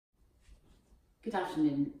Good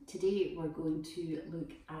afternoon. Today we're going to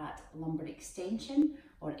look at lumbar extension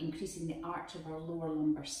or increasing the arch of our lower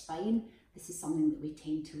lumbar spine. This is something that we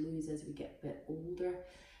tend to lose as we get a bit older,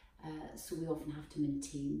 so we often have to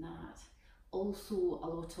maintain that. Also, a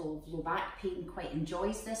lot of low back pain quite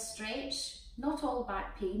enjoys this stretch. Not all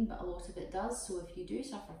back pain, but a lot of it does. So if you do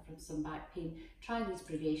suffer from some back pain, try these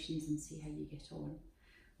progressions and see how you get on.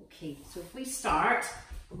 Okay, so if we start,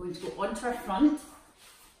 we're going to go onto our front.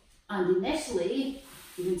 And initially,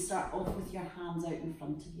 you're going to start off with your hands out in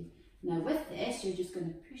front of you. Now with this, you're just going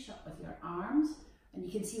to push up with your arms, and you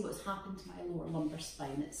can see what's happened to my lower lumbar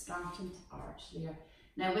spine. It's starting to arch there.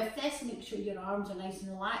 Now with this, make sure your arms are nice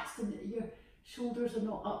and relaxed and that your shoulders are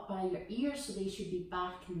not up by your ears, so they should be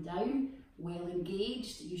back and down, well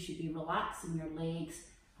engaged. You should be relaxing your legs,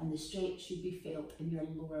 and the stretch should be felt in your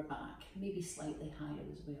lower back, maybe slightly higher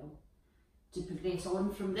as well. To progress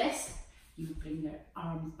on from this, you bring your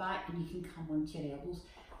arms back and you can come onto your elbows.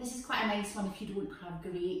 This is quite a nice one if you don't have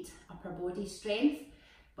great upper body strength,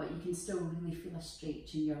 but you can still really feel a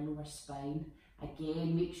stretch in your lower spine.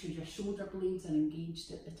 Again, make sure your shoulder blades are engaged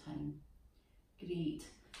at the time. Great.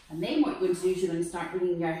 And then what you're going to do is you're going to start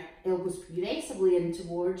bringing your elbows progressively in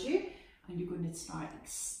towards you, and you're going to start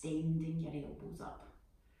extending your elbows up.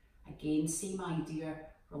 Again, same idea,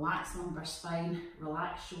 relax lumbar spine,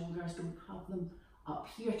 relax shoulders, don't have them up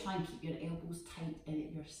here. Try and keep your elbows tight in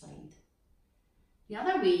at your side. The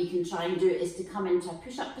other way you can try and do it is to come into a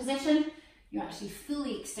push-up position. You actually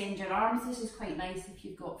fully extend your arms. This is quite nice if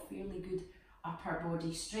you've got fairly good upper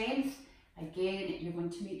body strength. Again, you're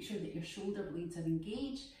going to make sure that your shoulder blades are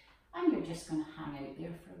engaged, and you're just going to hang out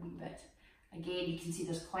there for a wee bit. Again, you can see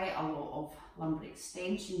there's quite a lot of lumbar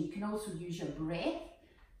extension. You can also use your breath.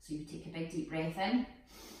 So you take a big deep breath in,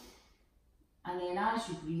 and then as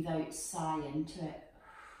you breathe out, sigh into it.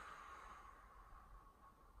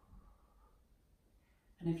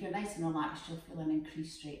 And if you're nice and relaxed, you'll feel an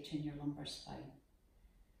increased stretch in your lumbar spine.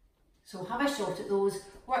 So have a shot at those,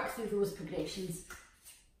 work through those progressions.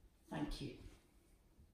 Thank you.